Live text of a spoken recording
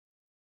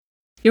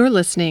You're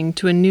listening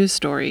to a news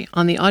story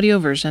on the audio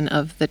version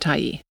of The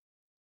Tyee.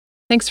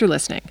 Thanks for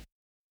listening.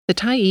 The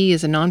Tyee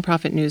is a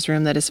nonprofit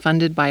newsroom that is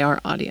funded by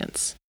our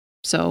audience.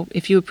 So,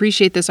 if you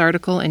appreciate this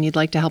article and you'd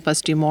like to help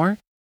us do more,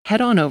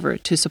 head on over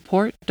to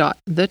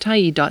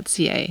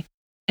support.thetyee.ca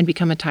and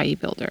become a Tyee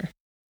builder.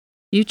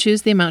 You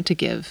choose the amount to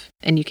give,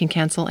 and you can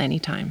cancel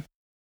anytime.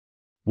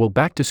 Will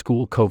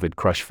back-to-school COVID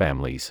crush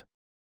families?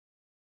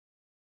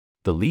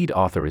 The lead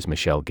author is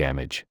Michelle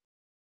Gamage.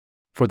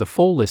 For the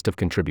full list of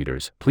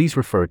contributors, please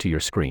refer to your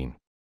screen.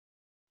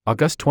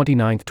 August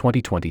 29,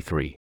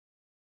 2023.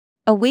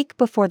 A week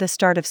before the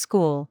start of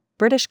school,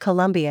 British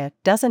Columbia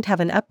doesn't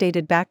have an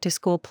updated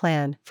back-to-school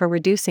plan for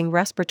reducing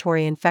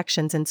respiratory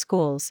infections in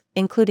schools,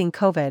 including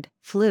COVID,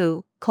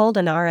 flu, cold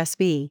and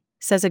RSV,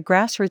 says a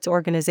grassroots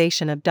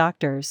organization of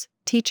doctors,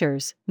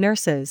 teachers,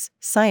 nurses,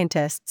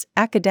 scientists,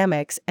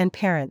 academics, and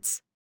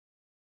parents.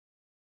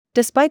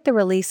 Despite the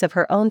release of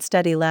her own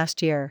study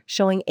last year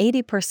showing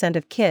 80%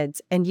 of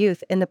kids and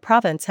youth in the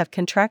province have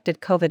contracted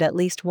COVID at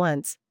least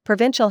once,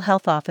 Provincial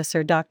Health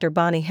Officer Dr.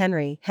 Bonnie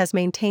Henry has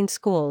maintained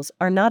schools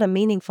are not a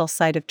meaningful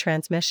site of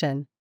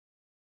transmission.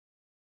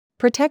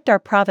 Protect Our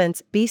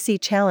Province BC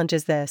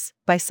challenges this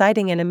by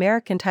citing an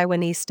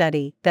American-Taiwanese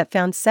study that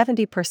found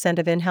 70%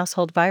 of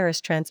in-household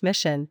virus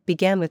transmission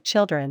began with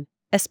children,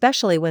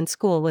 especially when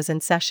school was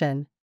in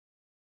session.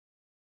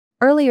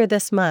 Earlier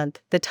this month,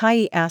 the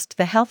Tyee asked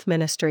the Health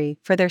Ministry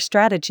for their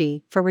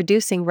strategy for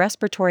reducing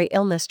respiratory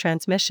illness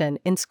transmission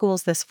in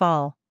schools this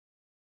fall.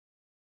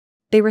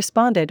 They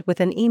responded with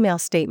an email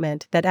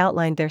statement that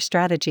outlined their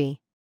strategy.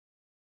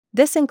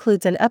 This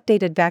includes an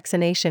updated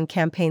vaccination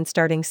campaign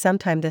starting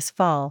sometime this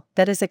fall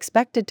that is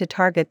expected to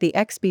target the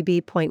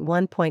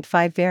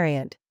XBB.1.5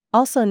 variant,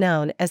 also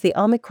known as the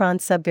Omicron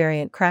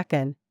subvariant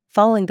Kraken,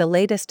 following the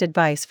latest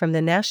advice from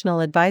the National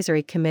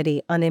Advisory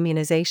Committee on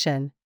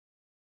Immunization.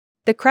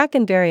 The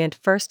Kraken variant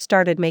first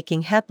started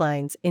making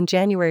headlines in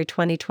January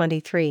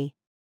 2023.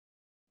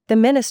 The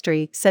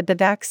ministry said the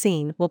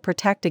vaccine will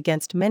protect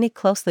against many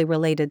closely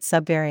related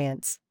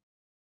subvariants.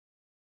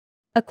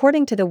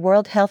 According to the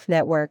World Health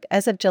Network,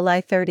 as of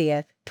July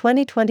 30,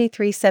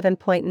 2023,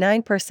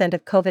 7.9%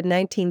 of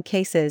COVID-19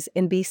 cases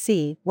in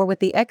BC were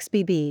with the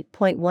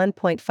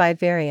XBB.1.5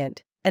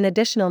 variant. An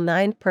additional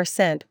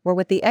 9% were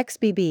with the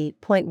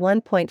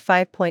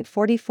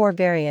XBB.1.5.44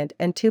 variant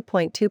and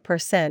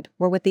 2.2%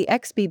 were with the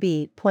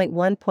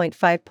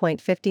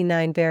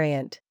XBB.1.5.59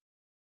 variant.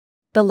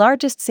 The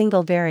largest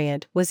single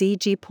variant was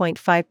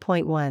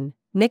EG.5.1,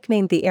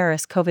 nicknamed the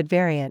Eris COVID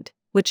variant,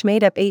 which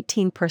made up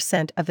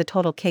 18% of the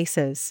total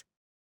cases.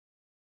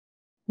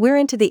 "We're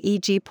into the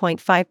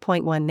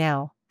EG.5.1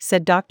 now,"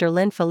 said Dr.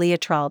 Lynn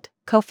Filiatrault,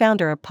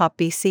 co-founder of POP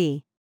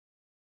BC.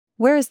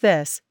 "Where is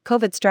this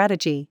COVID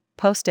strategy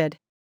posted?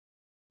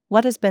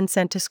 What has been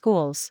sent to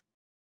schools?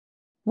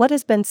 What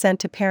has been sent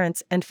to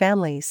parents and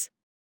families?"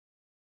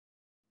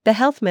 The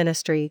Health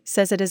Ministry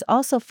says it is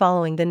also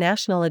following the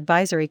National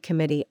Advisory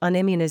Committee on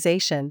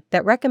Immunization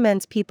that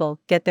recommends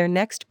people get their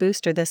next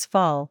booster this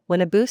fall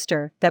when a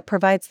booster that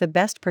provides the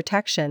best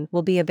protection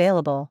will be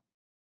available.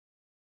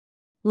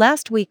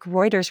 Last week,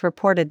 Reuters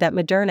reported that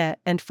Moderna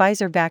and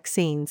Pfizer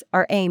vaccines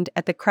are aimed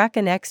at the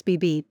Kraken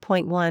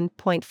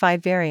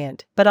XBB.1.5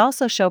 variant, but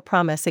also show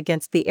promise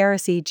against the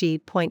Eris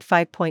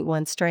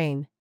EG.5.1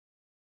 strain.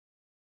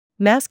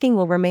 Masking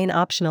will remain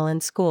optional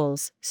in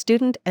schools,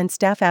 student and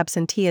staff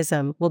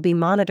absenteeism will be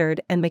monitored,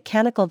 and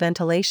mechanical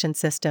ventilation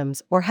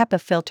systems or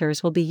HEPA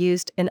filters will be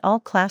used in all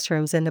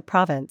classrooms in the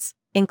province,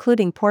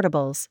 including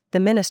portables, the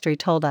ministry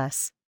told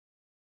us.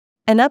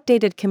 An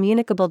updated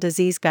communicable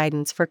disease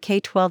guidance for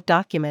K-12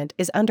 document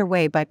is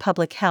underway by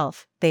Public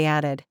Health, they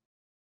added.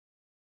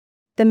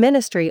 The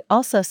ministry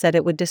also said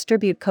it would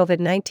distribute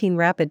COVID-19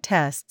 rapid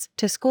tests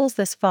to schools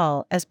this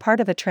fall as part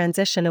of a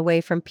transition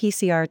away from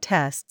PCR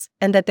tests,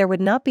 and that there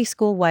would not be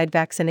school-wide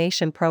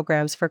vaccination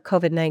programs for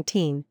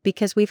COVID-19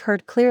 because we've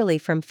heard clearly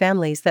from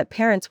families that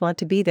parents want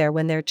to be there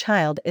when their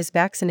child is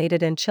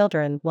vaccinated and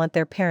children want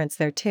their parents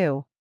there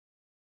too.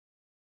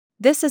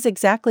 This is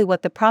exactly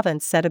what the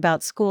province said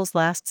about schools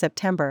last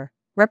September,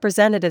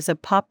 representatives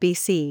of POP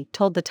BC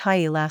told the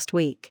Tyee last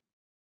week.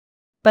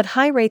 But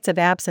high rates of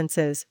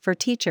absences for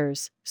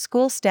teachers,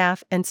 school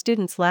staff and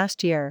students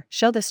last year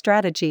show the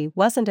strategy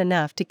wasn't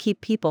enough to keep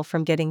people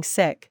from getting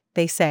sick,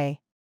 they say.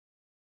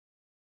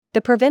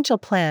 The provincial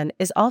plan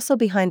is also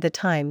behind the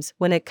times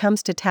when it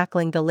comes to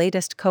tackling the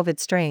latest COVID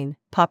strain,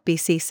 POP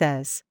BC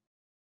says.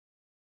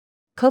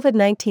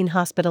 COVID-19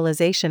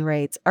 hospitalization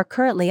rates are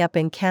currently up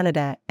in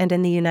Canada and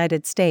in the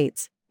United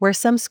States, where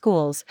some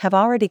schools have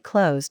already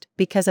closed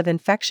because of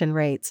infection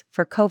rates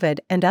for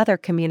COVID and other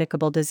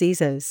communicable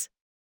diseases.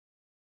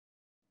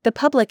 The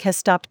public has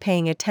stopped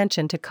paying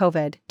attention to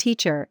COVID,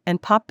 teacher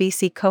and POP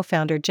BC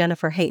co-founder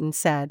Jennifer Hayton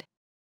said.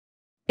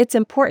 It's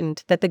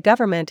important that the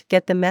government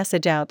get the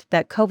message out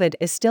that COVID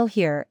is still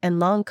here and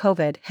long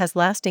COVID has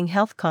lasting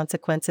health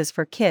consequences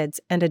for kids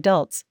and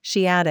adults,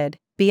 she added.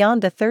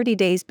 Beyond the 30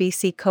 days,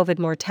 BC COVID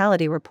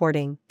mortality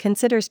reporting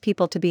considers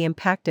people to be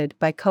impacted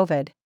by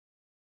COVID.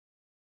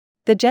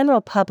 The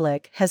general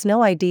public has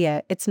no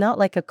idea, it's not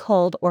like a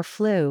cold or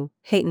flu,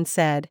 Hayton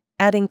said,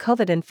 adding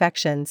COVID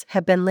infections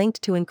have been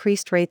linked to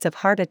increased rates of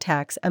heart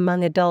attacks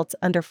among adults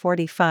under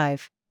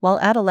 45, while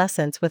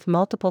adolescents with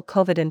multiple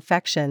COVID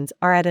infections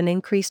are at an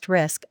increased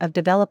risk of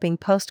developing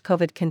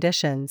post-COVID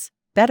conditions,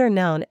 better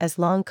known as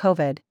long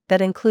COVID,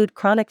 that include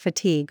chronic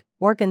fatigue,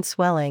 organ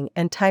swelling,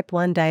 and type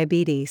 1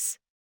 diabetes.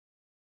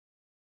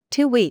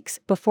 2 weeks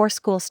before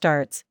school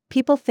starts,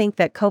 people think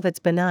that COVID's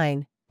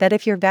benign, that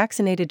if you're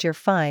vaccinated you're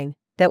fine,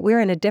 that we're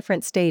in a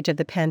different stage of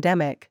the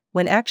pandemic,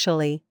 when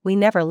actually, we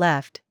never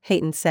left,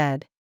 Hayton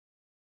said.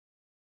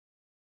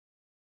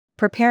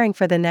 Preparing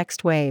for the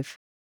next wave.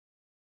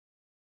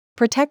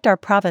 Protect Our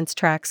Province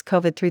tracks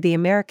COVID through the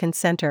American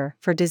Center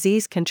for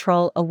Disease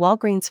Control, a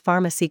Walgreens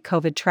Pharmacy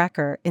COVID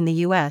tracker in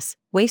the US,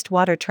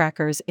 wastewater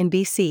trackers in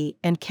BC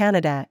and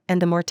Canada,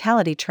 and the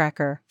Mortality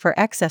Tracker for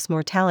excess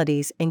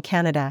mortalities in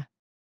Canada.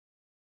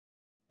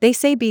 They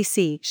say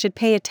BC should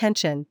pay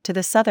attention to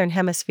the Southern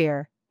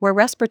Hemisphere, where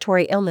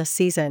respiratory illness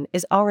season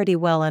is already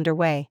well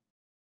underway.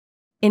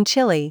 In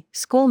Chile,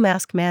 school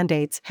mask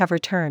mandates have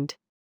returned.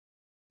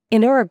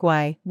 In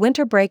Uruguay,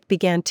 winter break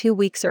began 2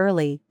 weeks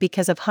early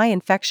because of high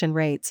infection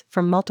rates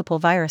from multiple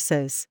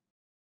viruses.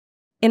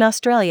 In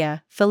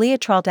Australia, Philia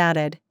Tralt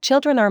added,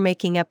 children are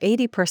making up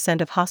 80%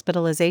 of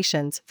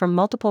hospitalizations from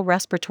multiple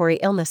respiratory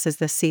illnesses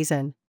this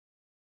season.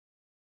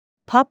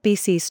 POP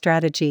BC's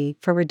strategy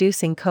for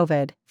reducing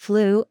COVID,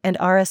 flu, and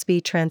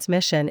RSV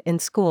transmission in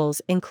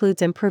schools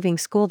includes improving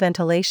school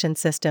ventilation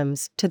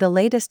systems to the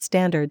latest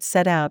standards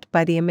set out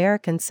by the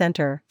American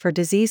Center for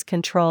Disease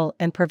Control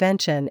and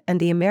Prevention and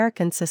the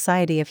American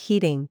Society of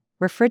Heating,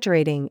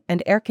 Refrigerating,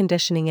 and Air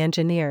Conditioning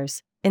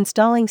Engineers,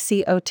 installing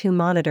CO2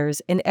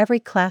 monitors in every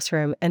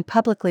classroom and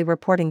publicly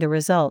reporting the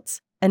results,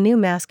 a new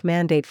mask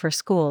mandate for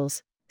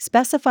schools,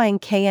 specifying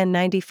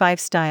KN95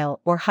 style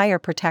or higher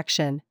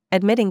protection,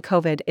 admitting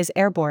COVID is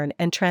airborne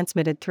and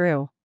transmitted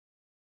through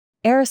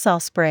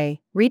aerosol spray,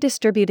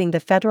 redistributing the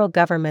federal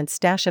government's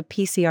stash of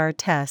PCR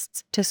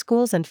tests to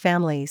schools and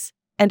families,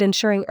 and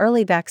ensuring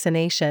early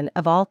vaccination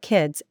of all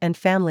kids and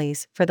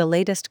families for the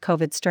latest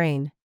COVID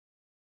strain.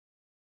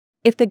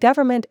 If the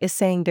government is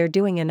saying they're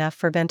doing enough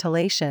for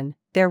ventilation,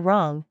 they're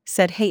wrong,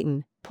 said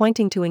Hayton,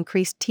 pointing to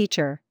increased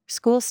teacher,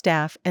 school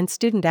staff, and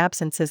student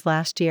absences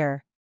last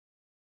year.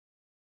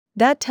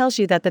 That tells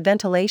you that the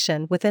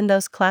ventilation within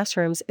those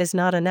classrooms is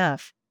not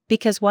enough,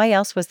 because why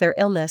else was there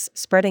illness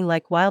spreading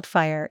like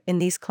wildfire in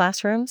these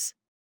classrooms?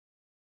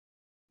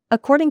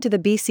 According to the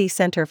BC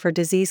Centre for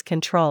Disease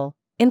Control,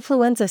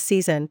 influenza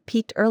season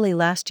peaked early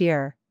last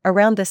year.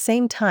 Around the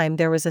same time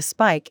there was a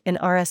spike in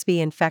RSV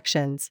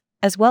infections,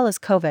 as well as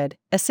COVID,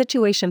 a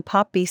situation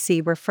POP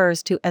BC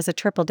refers to as a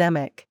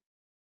tripledemic.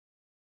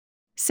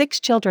 6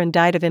 children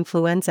died of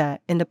influenza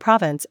in the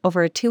province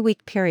over a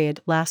 2-week period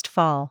last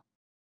fall.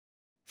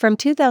 From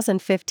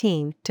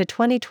 2015 to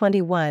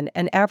 2021,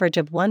 an average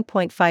of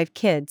 1.5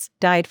 kids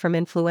died from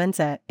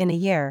influenza in a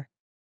year.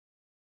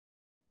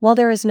 While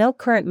there is no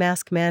current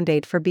mask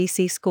mandate for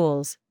BC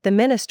schools, the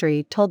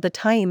ministry told the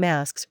Tyee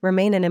masks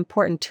remain an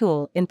important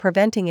tool in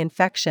preventing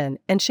infection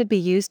and should be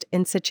used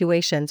in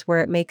situations where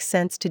it makes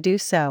sense to do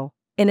so,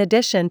 in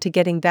addition to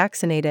getting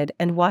vaccinated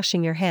and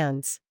washing your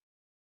hands.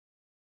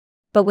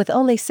 But with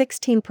only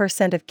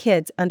 16% of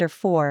kids under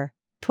 4,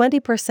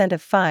 20%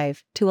 of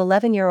 5 to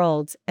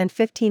 11-year-olds, and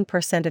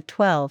 15% of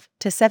 12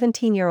 to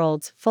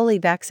 17-year-olds fully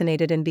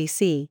vaccinated in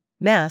BC,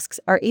 masks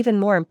are even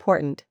more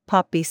important,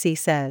 POP BC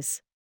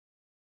says.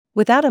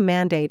 Without a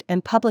mandate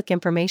and public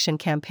information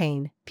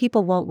campaign,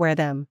 people won't wear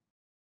them.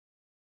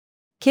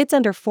 Kids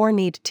under 4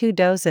 need 2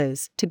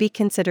 doses to be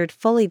considered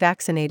fully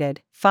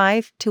vaccinated,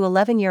 5 to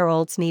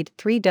 11-year-olds need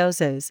 3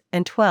 doses,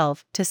 and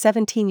 12 to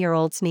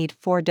 17-year-olds need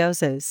 4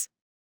 doses.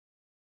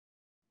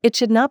 It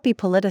should not be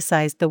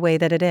politicized the way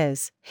that it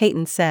is,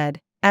 Hayton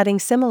said, adding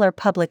similar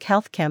public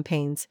health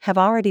campaigns have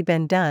already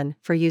been done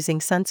for using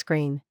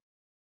sunscreen.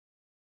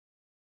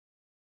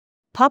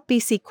 POP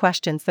BC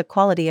questions the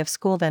quality of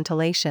school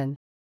ventilation.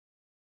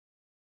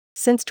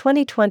 Since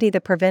 2020, the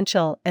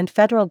provincial and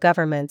federal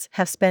governments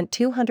have spent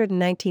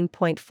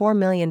 $219.4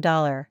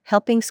 million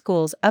helping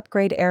schools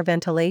upgrade air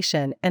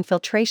ventilation and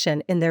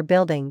filtration in their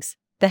buildings,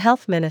 the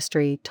Health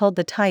Ministry told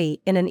the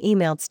Tyee in an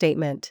emailed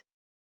statement.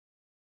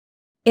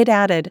 It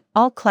added,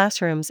 all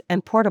classrooms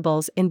and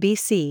portables in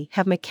BC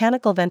have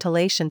mechanical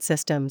ventilation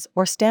systems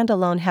or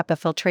standalone HEPA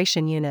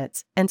filtration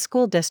units, and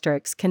school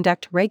districts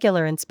conduct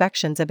regular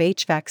inspections of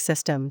HVAC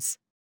systems.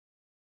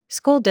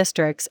 School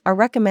districts are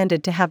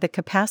recommended to have the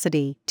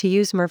capacity to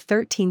use MERV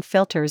 13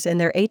 filters in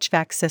their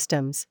HVAC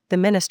systems, the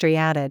ministry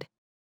added.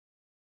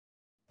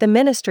 The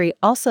ministry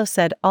also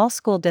said all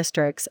school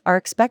districts are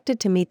expected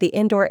to meet the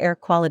indoor air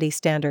quality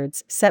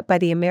standards set by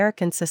the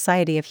American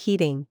Society of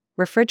Heating,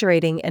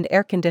 Refrigerating, and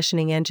Air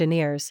Conditioning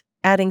Engineers,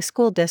 adding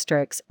school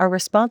districts are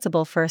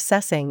responsible for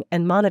assessing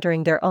and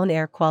monitoring their own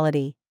air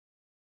quality.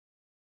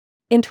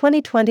 In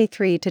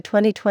 2023 to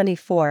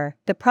 2024,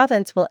 the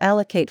province will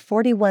allocate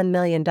 $41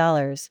 million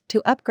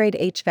to upgrade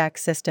HVAC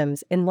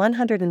systems in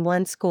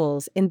 101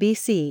 schools in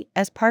BC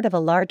as part of a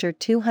larger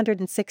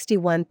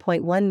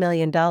 $261.1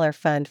 million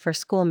fund for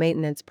school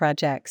maintenance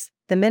projects,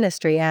 the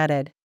ministry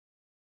added.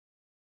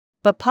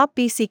 But Pop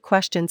BC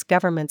questions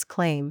government's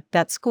claim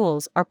that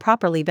schools are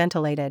properly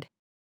ventilated.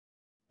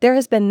 There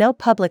has been no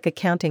public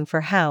accounting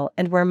for how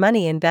and where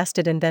money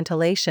invested in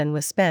ventilation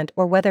was spent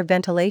or whether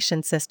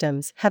ventilation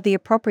systems have the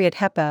appropriate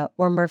HEPA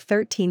or MERV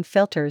 13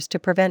 filters to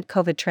prevent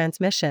COVID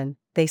transmission,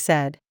 they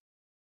said.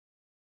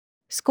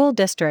 School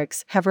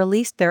districts have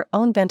released their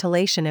own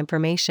ventilation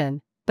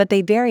information, but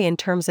they vary in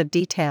terms of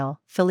detail,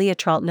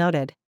 Filiatral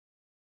noted.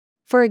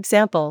 For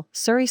example,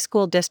 Surrey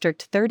School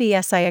District 30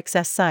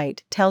 SIXS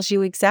site tells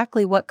you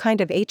exactly what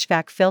kind of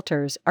HVAC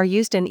filters are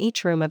used in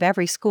each room of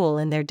every school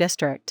in their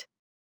district.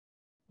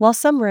 While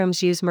some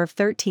rooms use MERV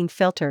 13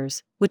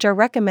 filters, which are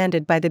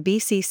recommended by the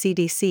BC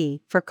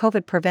CDC for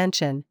COVID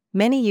prevention,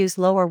 many use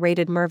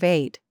lower-rated MERV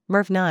 8,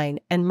 MERV 9,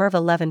 and MERV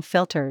 11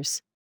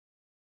 filters.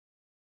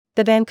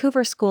 The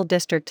Vancouver School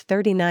District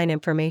 39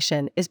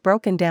 information is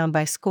broken down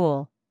by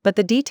school, but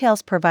the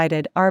details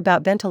provided are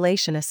about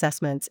ventilation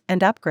assessments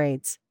and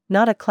upgrades,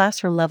 not a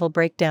classroom-level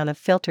breakdown of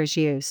filters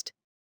used.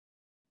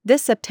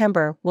 This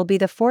September will be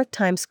the fourth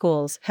time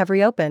schools have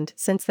reopened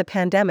since the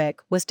pandemic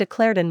was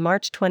declared in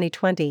March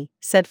 2020,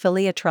 said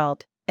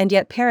Filiatral, and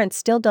yet parents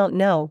still don't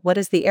know what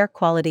is the air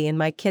quality in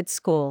my kid's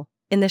school,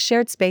 in the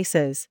shared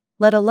spaces,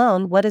 let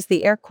alone what is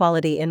the air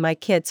quality in my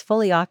kid's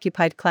fully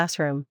occupied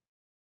classroom.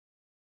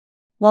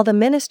 While the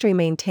ministry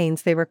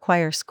maintains they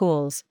require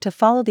schools to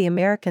follow the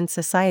American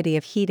Society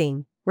of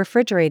Heating,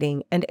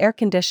 Refrigerating and Air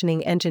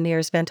Conditioning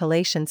Engineers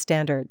ventilation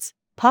standards,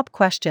 Pop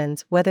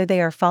questions whether they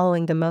are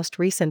following the most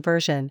recent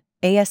version,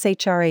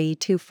 ASHRAE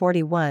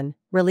 241,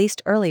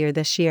 released earlier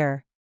this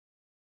year.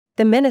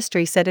 The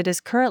ministry said it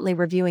is currently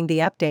reviewing the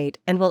update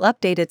and will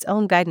update its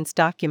own guidance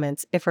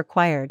documents if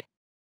required.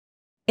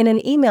 In an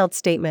emailed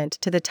statement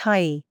to the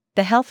TAI,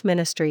 the Health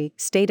Ministry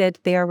stated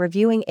they are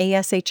reviewing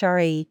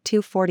ASHRAE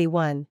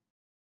 241.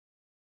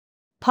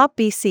 Pop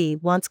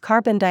BC wants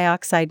carbon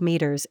dioxide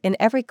meters in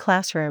every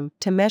classroom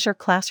to measure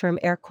classroom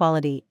air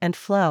quality and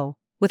flow,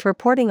 with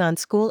reporting on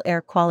school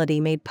air quality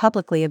made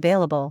publicly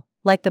available,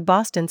 like the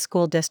Boston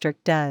School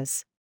District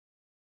does.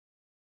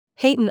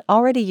 Hayton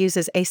already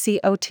uses a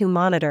CO2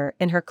 monitor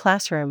in her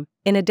classroom,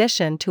 in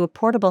addition to a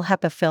portable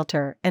HEPA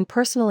filter and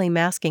personally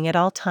masking at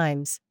all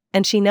times,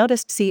 and she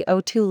noticed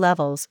CO2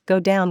 levels go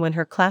down when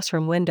her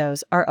classroom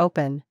windows are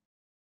open.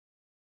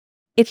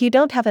 If you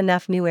don't have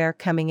enough new air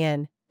coming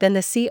in, then the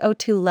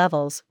CO2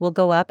 levels will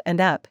go up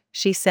and up,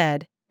 she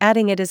said,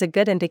 adding it is a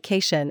good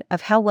indication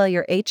of how well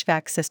your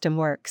HVAC system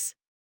works.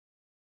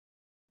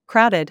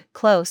 Crowded,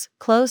 close,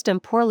 closed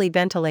and poorly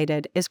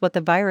ventilated is what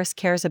the virus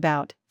cares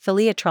about,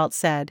 Filiatral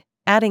said,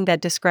 adding that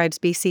describes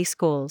BC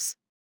schools.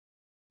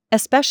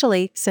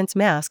 Especially since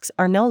masks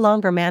are no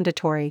longer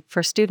mandatory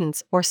for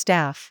students or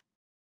staff.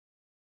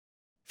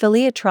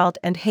 Filiatral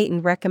and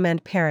Hayton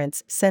recommend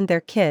parents send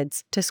their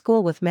kids to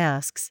school with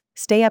masks,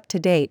 stay up to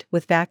date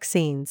with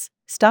vaccines,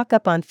 stock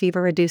up on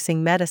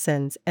fever-reducing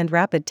medicines and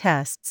rapid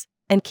tests,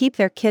 and keep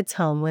their kids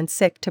home when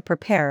sick to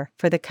prepare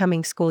for the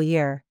coming school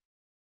year.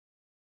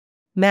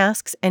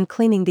 Masks and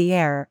cleaning the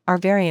air are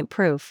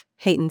variant-proof,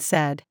 Hayton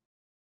said.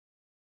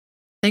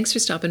 Thanks for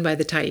stopping by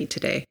the TAI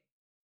today.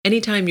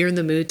 Anytime you're in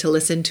the mood to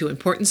listen to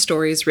important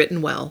stories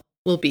written well,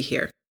 we'll be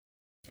here.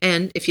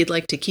 And if you'd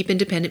like to keep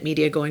independent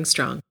media going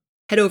strong,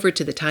 head over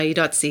to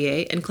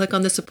thetai.ca and click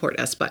on the Support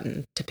Us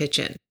button to pitch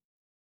in.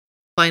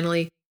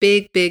 Finally,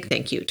 big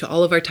thank you to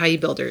all of our TAI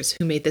builders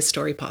who made this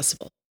story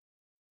possible.